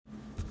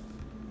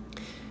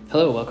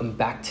Hello, welcome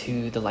back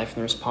to the Life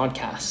Nurse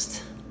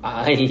podcast.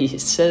 I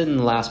said in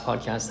the last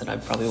podcast that I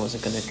probably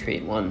wasn't going to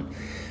create one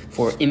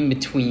for in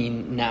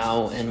between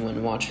now and when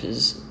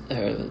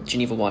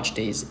Geneva Watch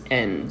Days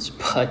ends,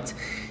 but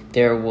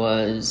there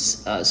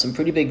was some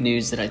pretty big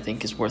news that I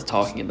think is worth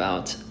talking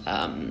about,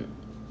 and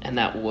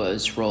that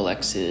was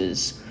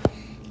Rolex's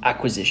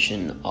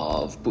acquisition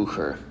of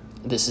Bucherer.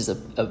 This is a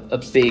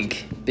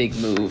big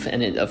move,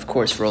 and of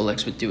course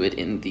Rolex would do it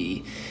in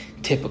the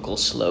typical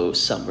slow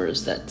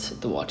summers that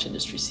the watch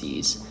industry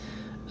sees.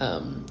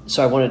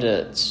 So I wanted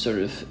to sort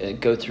of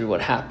go through what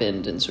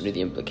happened and sort of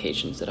the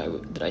implications that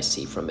I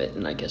see from it,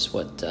 and I guess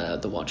what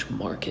the watch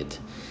market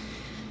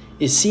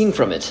is seeing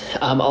from it.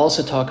 I'll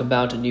also talk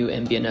about a new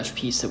MB&F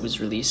piece that was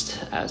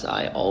released, as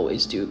I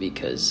always do,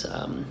 because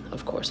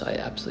of course I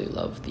absolutely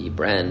love the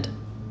brand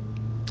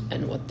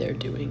and what they're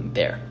doing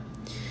there.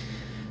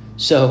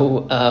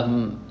 So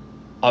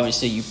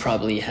obviously you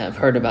probably have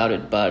heard about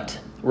it, but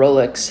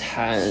Rolex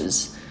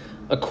has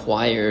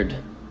acquired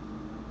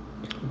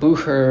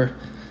Bucherer,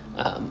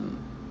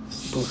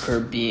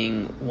 Bucherer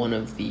being one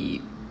of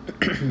the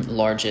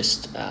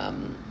largest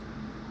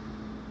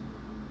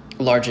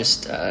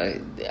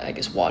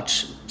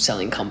watch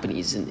selling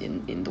companies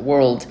in the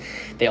world.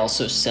 They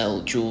also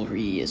sell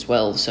jewelry as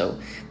well, so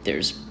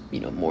there's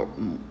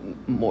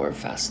more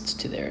facets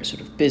to their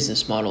sort of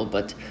business model.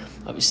 But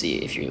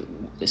obviously, if you're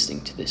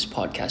listening to this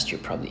podcast, you're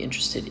probably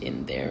interested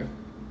in their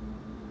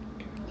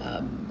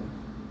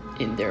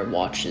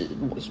watch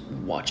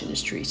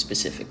industry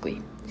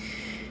specifically.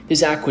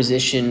 This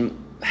acquisition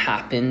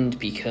happened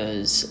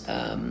because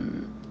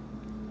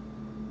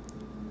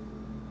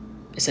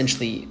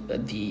essentially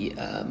the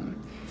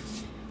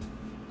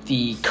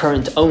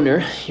current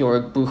owner,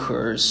 Jörg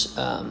Bucherer's,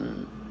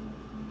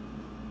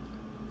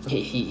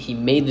 he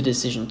made the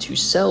decision to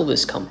sell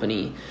this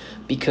company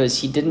because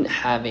he didn't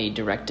have a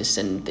direct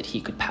descendant that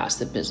he could pass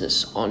the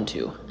business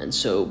onto. And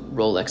so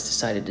Rolex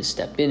decided to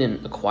step in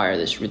and acquire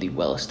this really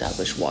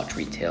well-established watch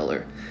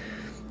retailer.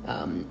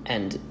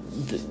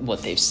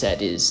 What they've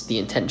said is the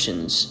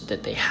intentions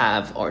that they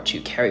have are to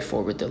carry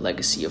forward the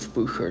legacy of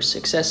Bucherer's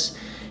success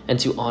and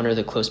to honor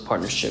the close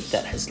partnership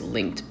that has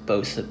linked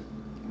both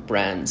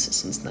brands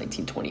since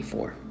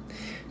 1924.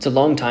 It's a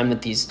long time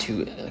that these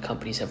two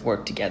companies have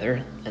worked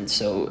together, and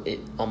so it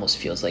almost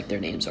feels like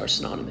their names are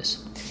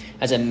synonymous.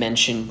 As I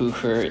mentioned,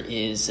 Bucherer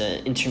is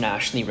an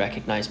internationally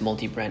recognized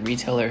multi-brand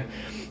retailer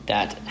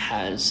that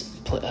has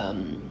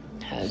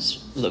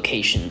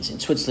locations in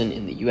Switzerland,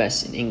 in the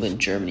US, in England,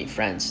 Germany,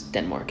 France,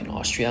 Denmark, and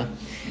Austria.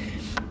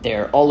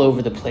 They're all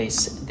over the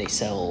place. They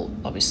sell,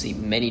 obviously,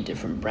 many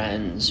different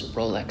brands,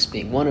 Rolex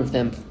being one of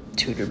them,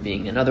 Tudor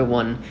being another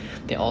one.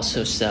 They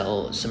also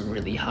sell some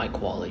really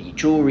high-quality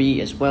jewelry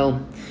as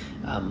well.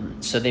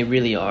 So they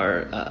really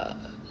are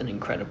an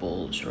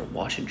incredible sort of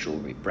watch and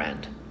jewelry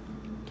brand.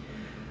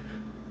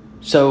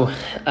 So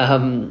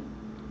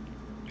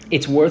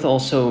it's worth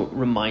also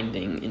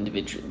reminding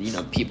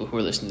people who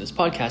are listening to this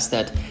podcast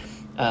that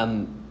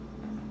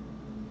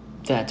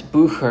that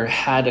Bucherer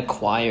had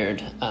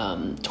acquired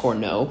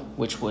Tourneau,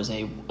 which was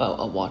a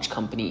watch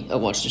company, a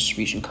watch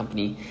distribution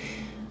company,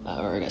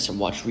 or I guess a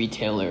watch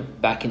retailer,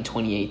 back in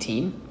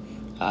 2018,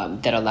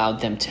 that allowed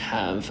them to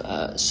have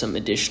some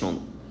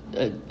additional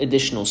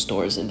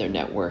stores in their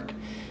network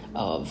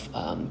of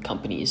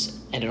companies,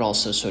 and it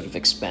also sort of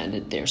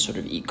expanded their sort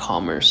of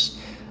e-commerce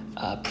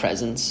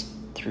presence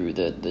through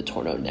the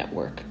Tourneau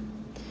network.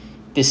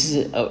 This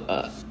is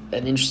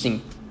an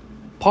interesting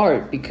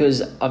part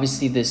because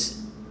obviously this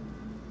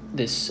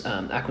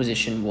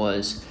acquisition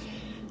was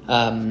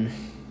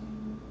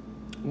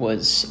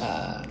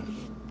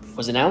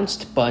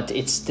announced, but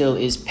it still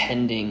is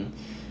pending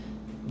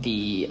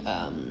the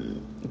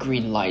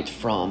green light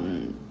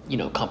from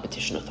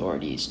competition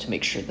authorities to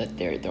make sure that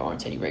there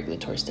aren't any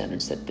regulatory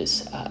standards that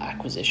this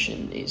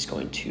acquisition is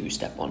going to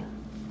step on.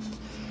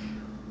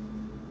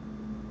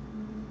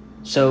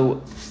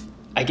 So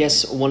I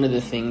guess one of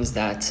the things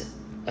that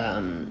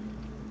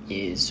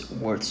is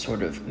worth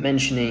sort of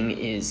mentioning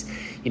is,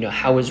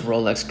 how is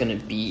Rolex going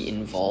to be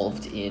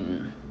involved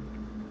in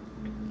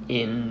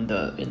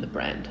the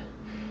brand?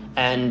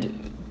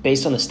 And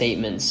based on the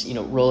statements,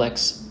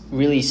 Rolex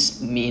really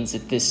means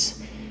that this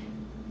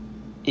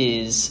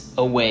is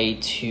a way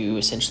to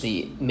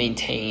essentially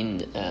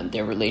maintain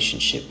their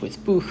relationship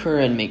with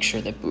Bucherer and make sure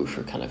that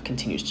Bucherer kind of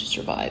continues to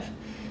survive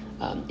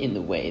in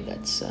the way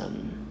that's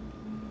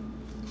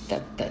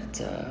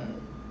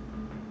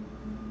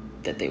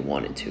that they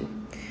wanted to.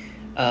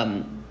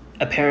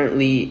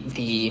 Apparently,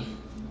 the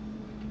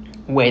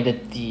way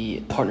that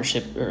the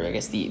partnership, or I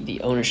guess the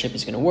ownership,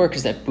 is going to work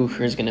is that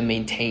Bucherer is going to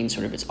maintain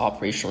sort of its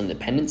operational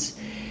independence,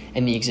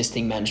 and the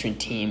existing management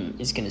team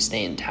is going to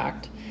stay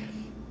intact.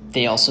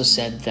 They also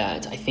said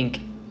that I think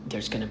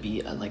there's going to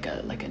be a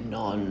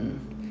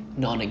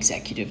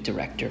non-executive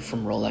director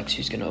from Rolex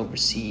who's going to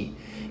oversee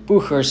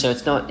Bucherer. So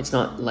it's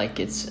not like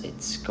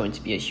it's going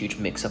to be a huge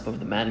mix-up of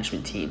the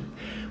management team,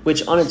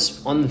 which on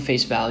the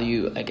face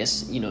value, I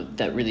guess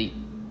that really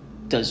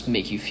does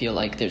make you feel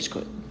like there's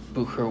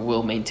Bucherer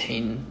will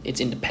maintain its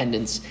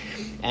independence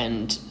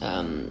and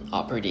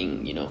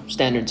operating,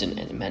 standards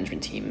and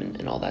management team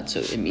and all that. So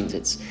it means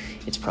it's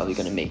probably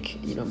going to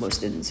make,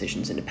 most of the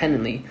decisions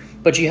independently.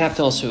 But you have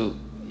to also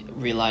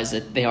realize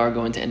that they are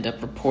going to end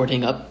up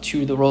reporting up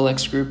to the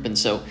Rolex group. And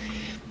so,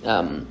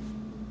 that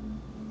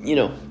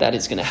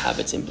is going to have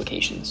its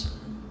implications.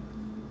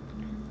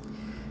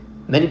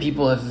 Many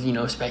people have,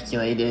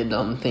 speculated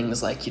on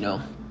things like,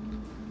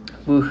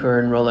 Bucherer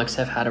and Rolex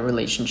have had a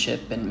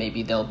relationship, and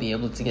maybe they'll be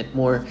able to get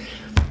more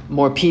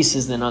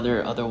pieces than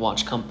other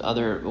watch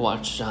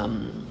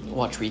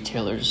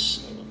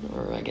retailers,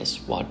 or I guess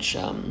watch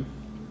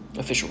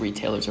official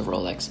retailers of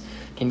Rolex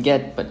can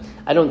get. But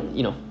I don't,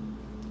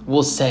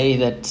 we'll say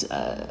that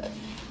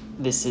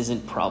this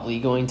isn't probably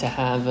going to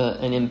have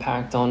an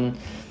impact on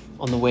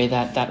the way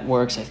that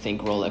works. I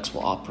think Rolex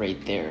will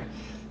operate their,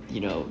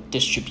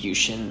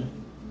 distribution,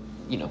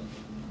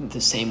 the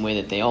same way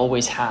that they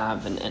always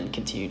have, and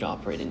continue to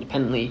operate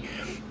independently.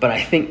 But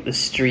I think the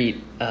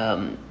street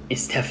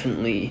is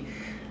definitely,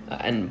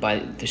 and by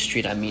the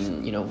street I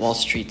mean, Wall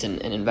Street and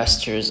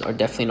investors are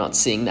definitely not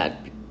seeing that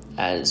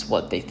as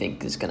what they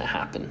think is going to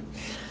happen.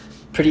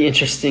 Pretty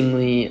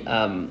interestingly,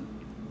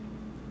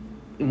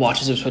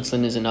 Watches of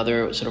Switzerland is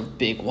another sort of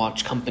big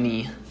watch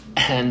company,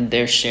 and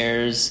their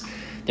share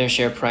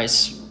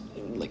price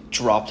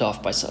dropped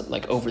off by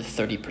over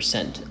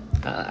 30%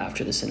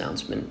 after this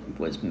announcement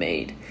was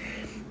made.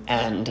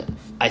 And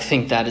I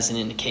think that is an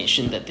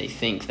indication that they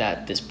think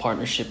that this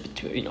partnership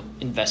between,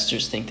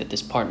 investors think that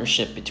this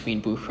partnership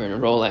between Bucherer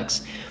and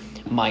Rolex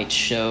might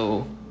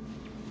show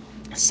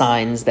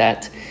signs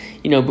that,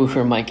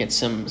 Bucherer might get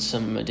some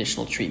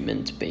additional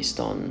treatment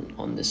based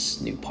on this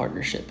new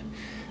partnership.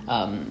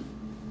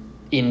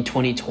 In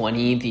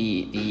 2020,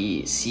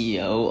 the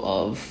CEO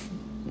of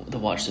the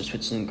Watches of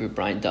Switzerland Group,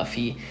 Brian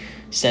Duffy,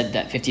 said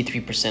that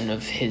 53%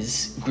 of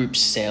his group's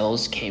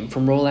sales came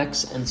from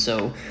Rolex. And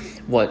so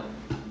what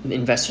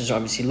investors are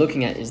obviously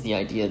looking at is the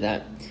idea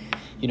that,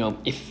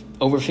 if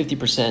over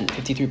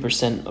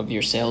 53% of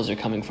your sales are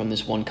coming from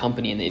this one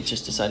company, and they've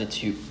just decided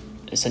to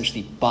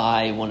essentially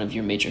buy one of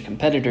your major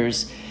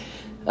competitors,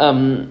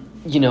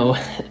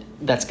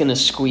 that's going to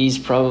squeeze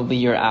probably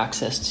your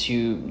access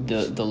to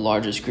the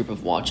largest group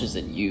of watches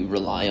that you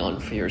rely on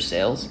for your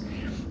sales.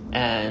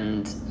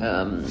 And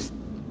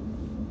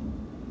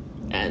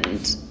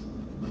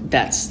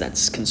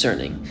that's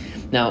concerning.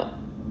 Now,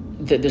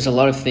 there's a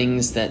lot of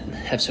things that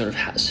have sort of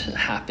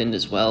happened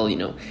as well.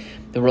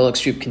 The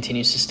Rolex Group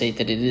continues to state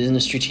that it isn't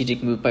a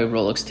strategic move by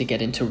Rolex to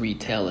get into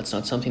retail. It's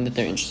not something that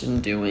they're interested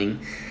in doing.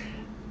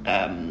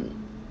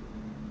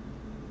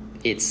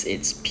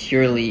 It's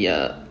purely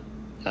a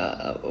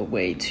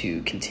way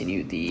to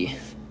continue the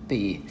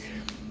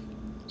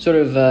sort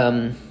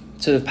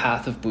of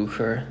path of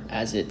Bucherer,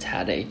 as it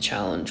had a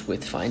challenge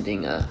with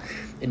finding a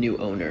new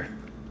owner.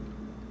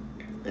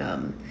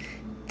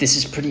 This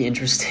is pretty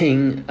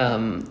interesting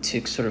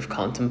to sort of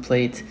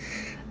contemplate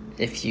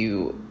if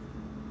you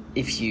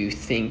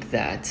think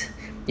that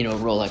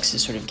Rolex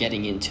is sort of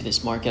getting into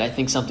this market. I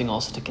think something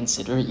also to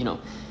consider,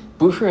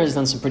 Bucherer has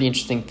done some pretty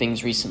interesting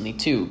things recently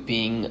too,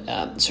 being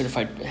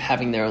certified,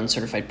 having their own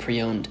certified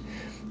pre-owned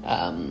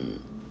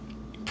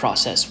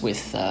process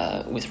with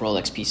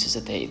Rolex pieces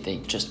that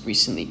they just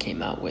recently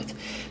came out with.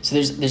 So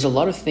there's a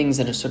lot of things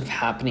that are sort of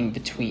happening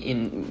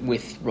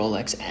with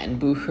Rolex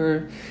and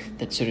Bucherer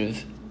that sort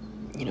of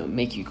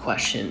make you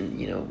question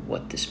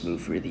what this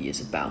move really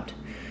is about.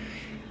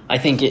 I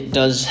think it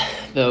does,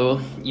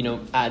 though,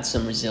 add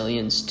some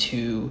resilience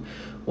to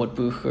what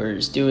Bucherer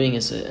is doing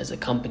as a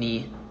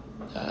company.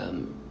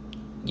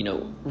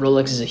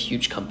 Rolex is a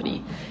huge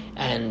company,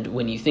 and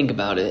when you think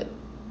about it,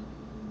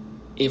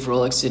 if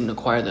Rolex didn't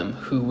acquire them,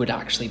 who would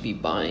actually be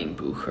buying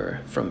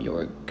Bucherer from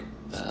your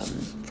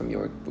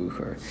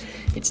Bucherer?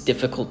 It's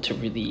difficult to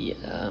really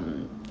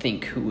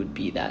think who would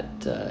be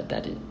that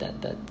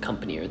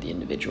company or the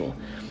individual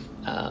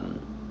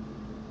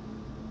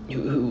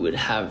who would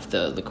have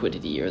the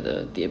liquidity or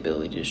the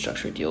ability to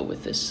structure a deal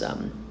with this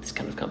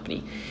kind of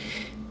company.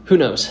 Who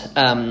knows?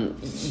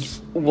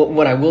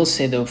 What I will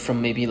say, though,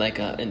 from maybe like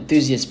an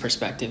enthusiast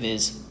perspective,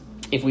 is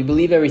if we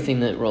believe everything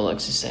that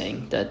Rolex is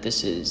saying, that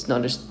this is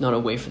not a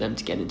way for them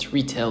to get into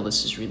retail,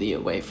 this is really a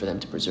way for them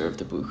to preserve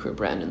the Bucherer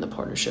brand and the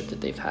partnership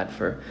that they've had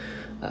for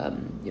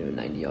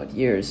 90 odd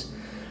years,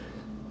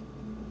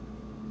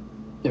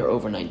 or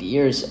over 90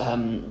 years.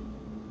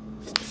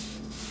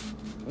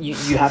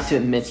 You have to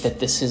admit that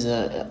this is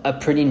a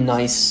pretty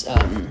nice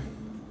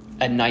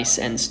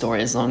end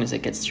story, as long as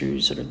it gets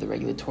through sort of the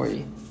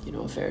regulatory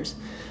affairs.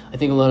 I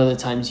think a lot of the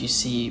times you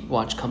see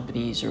watch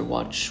companies or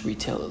watch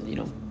retail,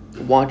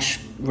 watch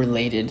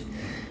related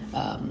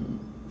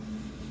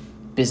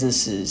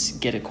businesses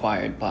get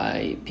acquired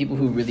by people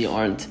who really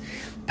aren't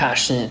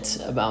passionate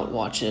about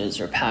watches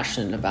or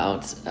passionate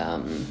about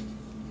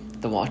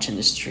the watch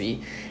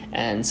industry,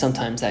 and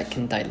sometimes that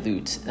can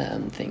dilute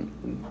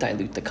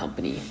the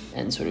company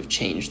and sort of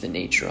change the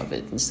nature of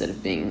it. Instead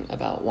of being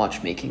about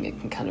watchmaking, it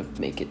can kind of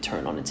make it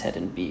turn on its head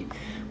and be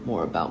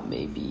more about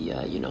maybe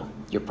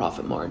your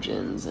profit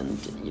margins and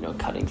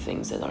cutting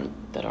things that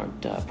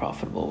aren't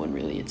profitable, when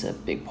really it's a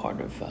big part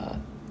of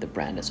the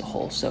brand as a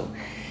whole. So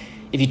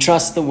if you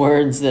trust the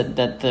words that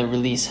the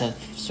release have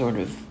sort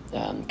of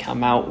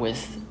come out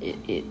with,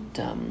 it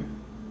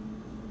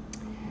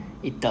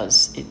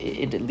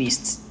at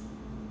least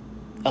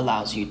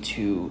allows you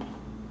to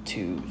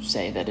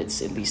say that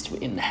it's at least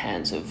in the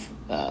hands of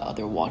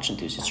other watch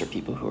enthusiasts or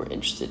people who are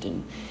interested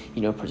in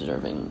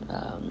preserving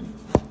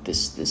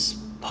this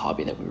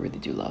hobby that we really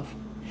do love.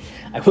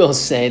 I will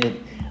say that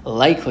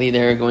likely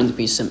there are going to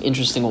be some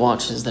interesting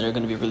watches that are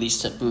going to be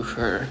released at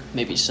Bucherer,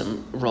 maybe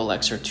some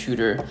Rolex or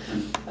Tudor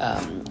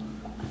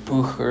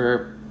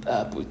Bucherer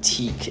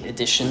boutique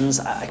editions.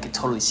 I could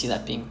totally see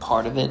that being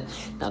part of it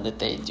now that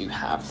they do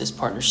have this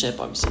partnership.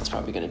 Obviously it's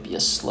probably going to be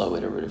a slow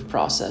iterative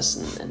process,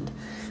 and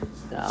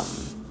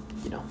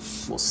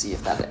we'll see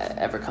if that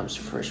ever comes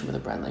to fruition with a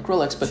brand like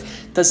Rolex, but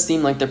it does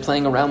seem like they're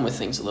playing around with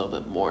things a little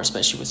bit more,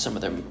 especially with some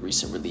of their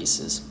recent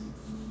releases.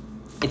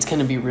 It's going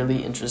to be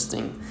really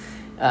interesting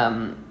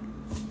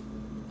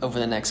over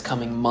the next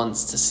coming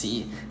months to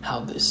see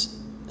how this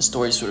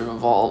story sort of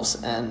evolves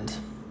and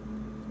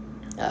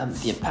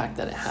the impact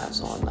that it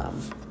has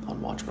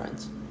on watch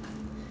brands.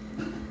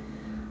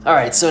 All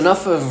right, so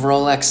enough of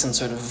Rolex and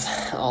sort of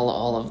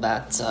all of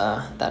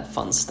that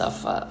fun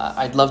stuff.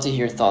 I'd love to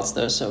hear your thoughts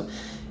though, so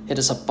hit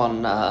us up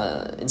on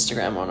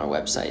Instagram, on our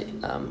website.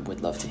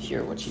 We'd love to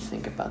hear what you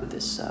think about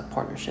this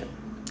partnership.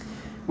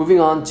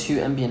 Moving on to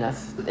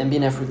MB&F.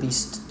 MB&F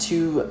released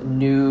 2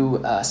 new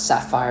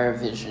Sapphire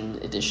Vision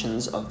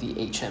editions of the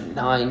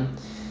HM9.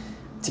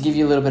 To give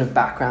you a little bit of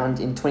background,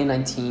 in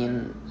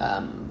 2019,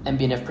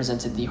 MB&F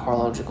presented the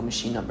horological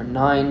machine number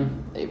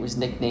 9. It was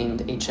nicknamed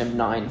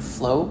HM9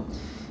 Flow,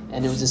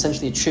 and it was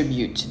essentially a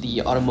tribute to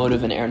the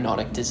automotive and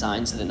aeronautic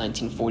designs of the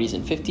 1940s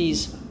and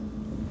 50s,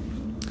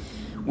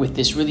 with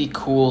this really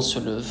cool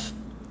sort of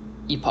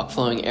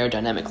epoch-flowing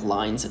aerodynamic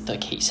lines that the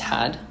case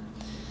had.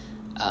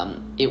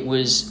 It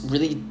was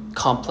really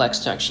complex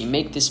to actually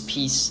make this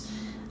piece.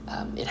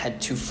 It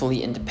had 2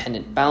 fully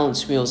independent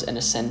balance wheels and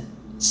a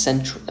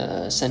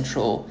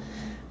central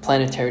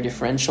planetary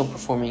differential,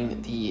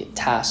 performing the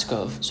task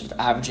of sort of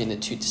averaging the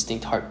 2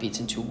 distinct heartbeats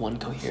into one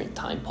coherent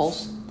time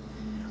pulse.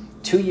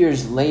 2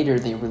 years later,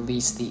 they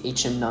released the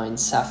HM9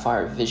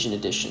 Sapphire Vision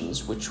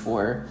editions, which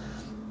were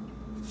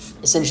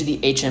essentially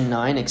the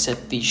HM9,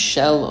 except the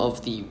shell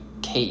of the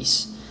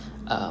case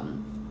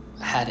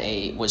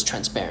was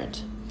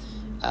transparent.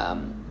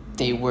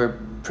 They were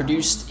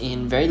produced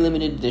in very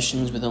limited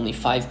editions with only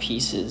 5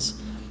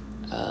 pieces,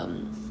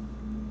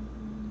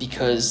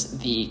 because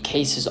the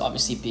cases,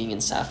 obviously being in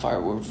sapphire,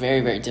 were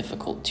very, very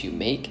difficult to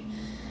make,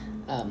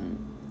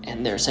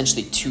 and they're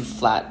essentially 2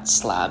 flat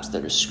slabs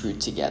that are screwed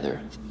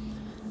together.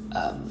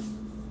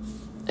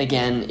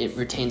 Again, it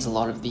retains a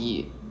lot of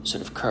the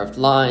sort of curved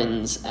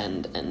lines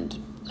and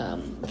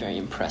very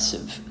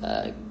impressive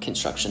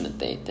construction that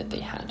they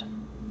had.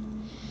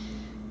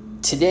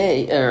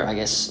 Today, or I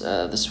guess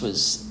this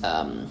was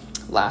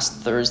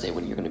last Thursday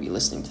when you're going to be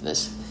listening to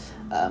this,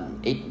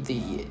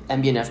 the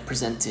MB&F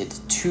presented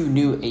 2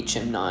 new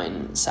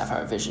HM9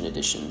 Sapphire Vision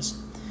editions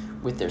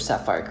with their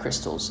sapphire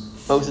crystals.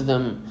 Both of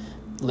them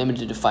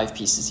limited to 5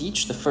 pieces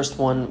each. The first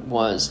one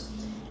was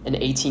an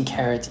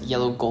 18-karat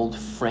yellow gold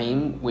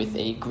frame with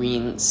a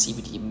green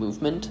CVD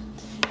movement,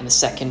 and the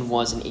second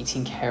was an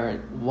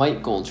 18-karat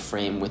white gold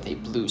frame with a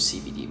blue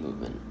CVD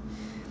movement.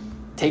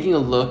 Taking a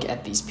look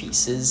at these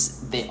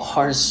pieces, they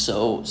are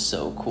so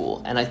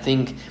cool, and I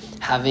think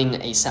having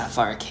a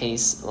sapphire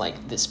case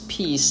like this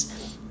piece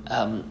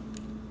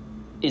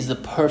is the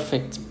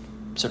perfect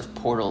sort of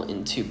portal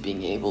into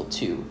being able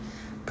to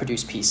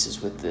produce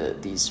pieces with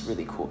these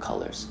really cool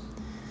colors.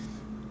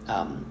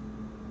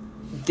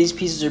 These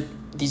pieces are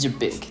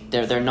big.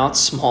 They're not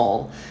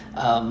small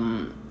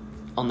on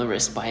the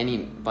wrist by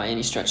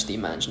any stretch of the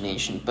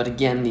imagination. But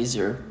again, these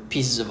are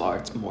pieces of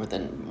art more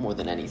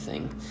than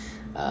anything,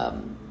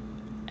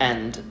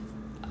 and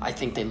I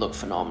think they look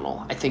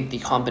phenomenal. I think the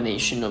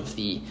combination of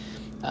the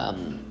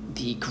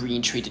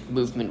green treated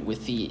movement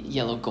with the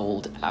yellow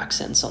gold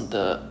accents on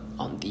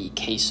the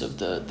case of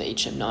the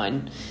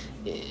HM9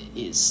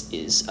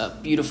 is a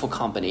beautiful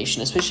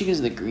combination, especially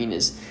because the green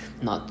is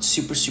not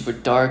super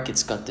dark.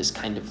 It's got this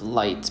kind of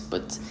light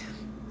but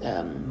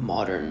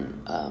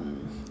modern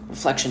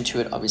reflection to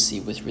it,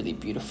 obviously with really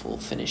beautiful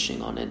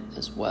finishing on it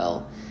as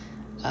well.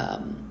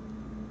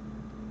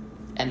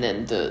 And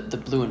then the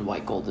blue and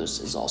white gold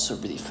is also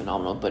really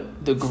phenomenal,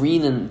 but the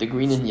green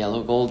and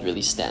yellow gold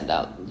really stands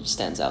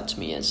out to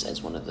me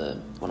as one of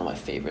my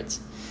favorites.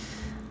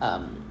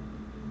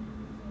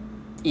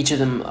 Each of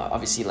them,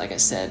 obviously, like I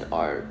said,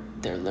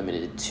 they're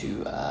limited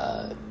to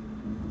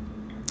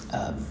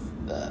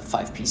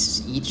 5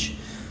 pieces each.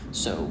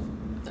 So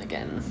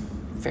again,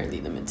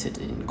 fairly limited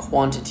in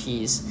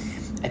quantities.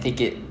 I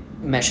think it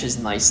meshes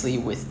nicely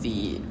with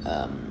the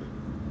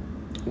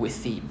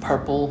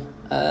purple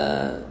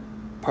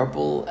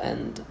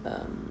and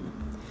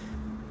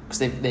because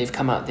they've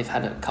come out. They've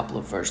had a couple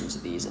of versions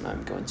of these, and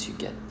I'm going to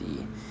get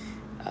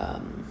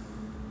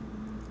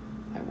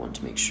I I want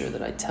to make sure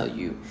that I tell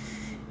you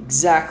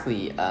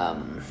exactly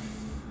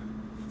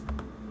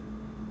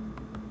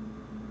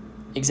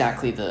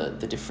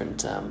the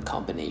different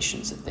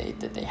combinations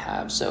that they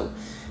have. So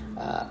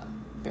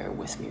bear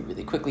with me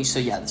really quickly.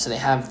 So they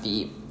have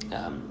the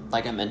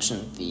like I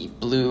mentioned, the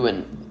blue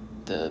and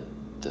the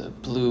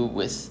blue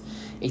with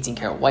 18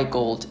 karat white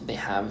gold. They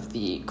have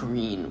the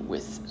green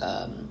with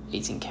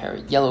 18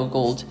 karat yellow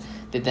gold.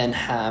 They then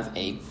have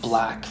a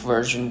black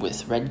version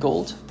with red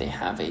gold. They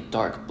have a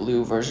dark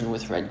blue version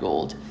with red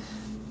gold.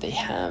 They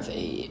have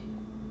a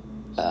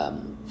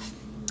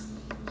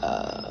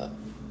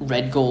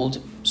red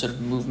gold sort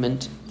of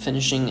movement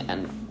finishing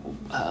and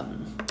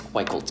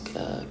white gold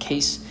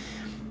case.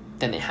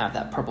 Then they have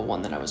that purple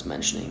one that I was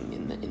mentioning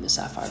in the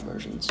Sapphire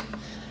versions.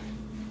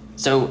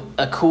 So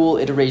a cool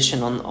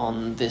iteration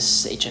on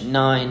this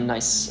HM9.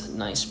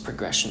 Nice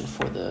progression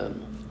for the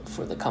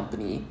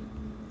company.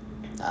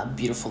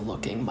 Beautiful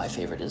looking. My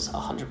favorite is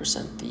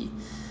 100% the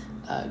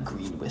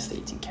green with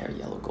 18 karat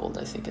yellow gold.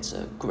 I think it's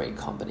a great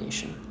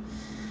combination.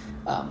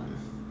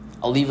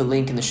 I'll leave a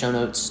link in the show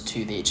notes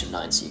to the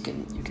HM9 so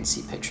you can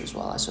see pictures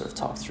while I sort of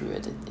talk through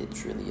it.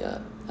 It's really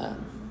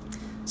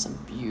some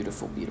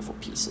beautiful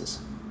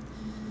pieces.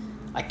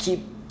 I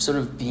keep sort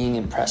of being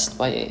impressed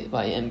by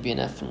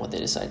MB&F and what they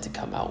decide to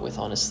come out with.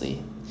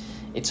 Honestly,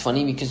 it's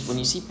funny because when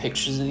you see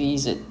pictures of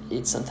these,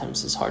 it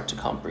sometimes is hard to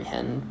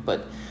comprehend.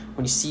 But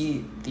when you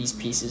see these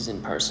pieces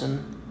in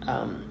person,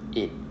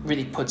 it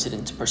really puts it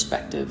into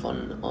perspective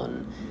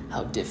on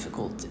how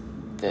difficult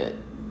the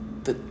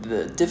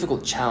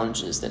difficult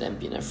challenges that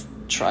MB&F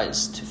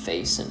tries to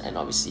face and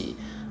obviously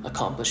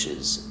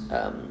accomplishes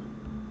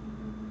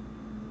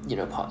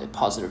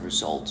positive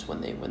results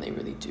when they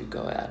really do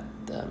go at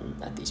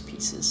these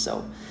pieces.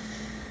 So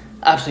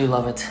absolutely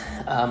love it.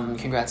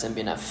 Congrats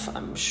MB&F.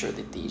 I'm sure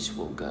that these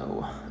will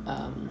go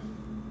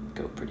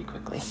pretty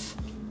quickly.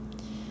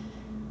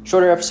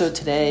 Shorter episode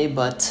today,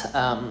 but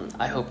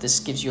I hope this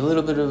gives you a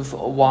little bit of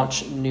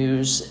watch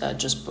news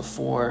just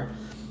before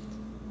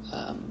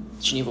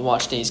Geneva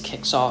Watch Days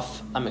kicks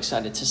off. I'm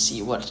excited to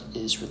see what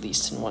is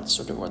released and what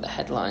sort of are the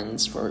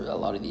headlines for a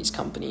lot of these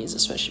companies,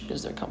 especially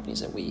because they're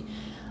companies that we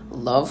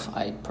love.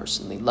 I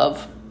personally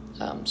love,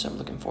 so I'm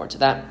looking forward to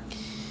that.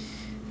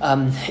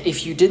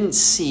 If you didn't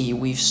see,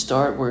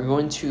 we're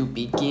going to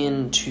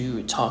begin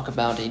to talk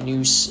about a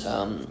new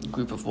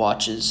group of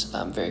watches.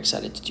 I'm very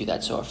excited to do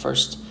that. So our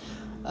first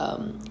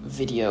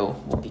video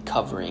we'll be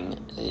covering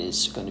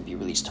is going to be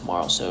released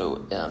tomorrow.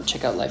 So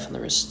check out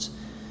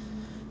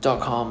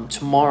lifeonthewrist.com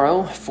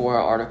tomorrow for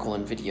our article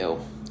and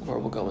video where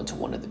we'll go into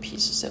one of the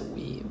pieces that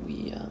we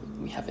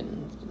have in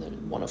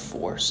one of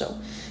four. So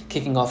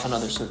kicking off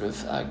another sort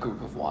of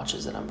group of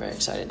watches that I'm very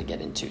excited to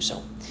get into.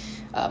 So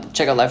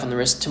check out Life on the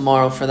Wrist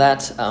tomorrow for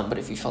that. But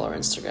if you follow our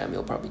Instagram,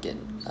 you'll probably get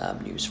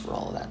news for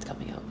all of that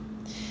coming out.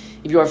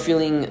 If you are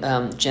feeling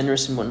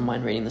generous and wouldn't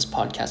mind rating this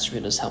podcast, it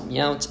really does help me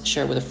out.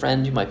 Share it with a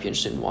friend who might be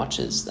interested in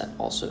watches. That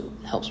also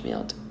helps me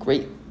out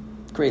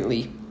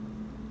greatly.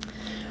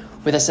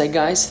 With that said,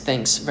 guys,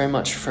 thanks very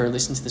much for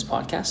listening to this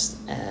podcast,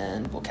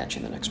 and we'll catch you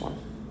in the next one.